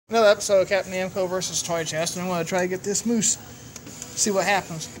Another episode of Captain Namco versus Toy Chest, and I want to try to get this moose. See what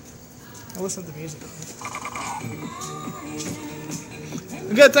happens. Now listen to the music.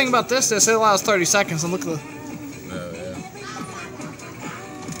 The good thing about this is it allows 30 seconds, and look at the... Oh,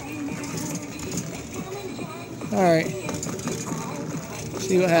 yeah. Alright.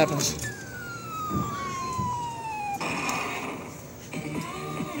 See what happens.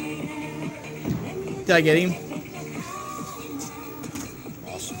 Did I get him?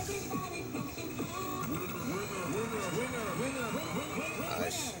 Awesome.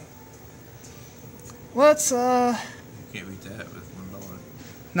 Nice. Let's, You can't beat that with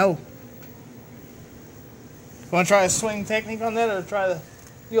 $1. No. Want to try a swing technique on that, or try the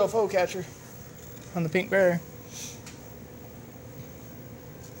UFO catcher on the pink bear?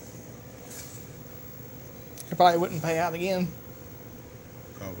 I probably wouldn't pay out again.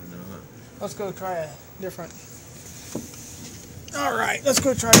 Probably not. Let's go try a different. Alright, let's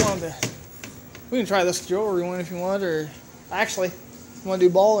go try one of the... We can try this jewelry one if you want, or... Actually, you want to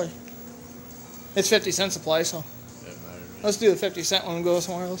do baller? It's 50 cents a play, so... Doesn't matter. Let's do the 50-cent one and go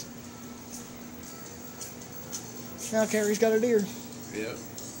somewhere else. Now Carrie's got a deer. Yep.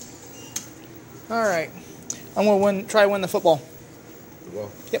 Alright. I'm going to try to win the football. The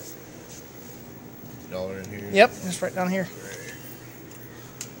ball? Yep. $1 in here? Yep, just right down here.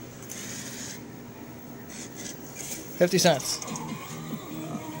 50 cents.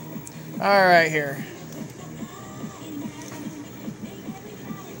 Alright, here.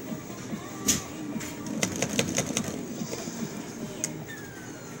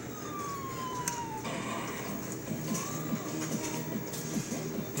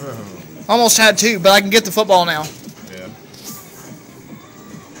 Almost had two, but I can get the football now. Yeah.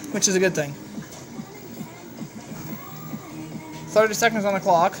 Which is a good thing. 30 seconds on the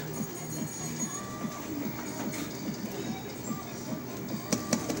clock.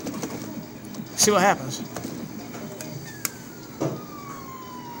 See what happens.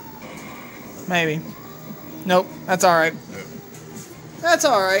 Maybe. Nope, that's alright. Yep. That's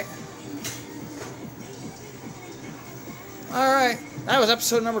alright. Alright, that was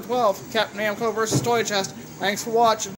episode number 12, Captain Namco versus Toy Chest. Thanks for watching.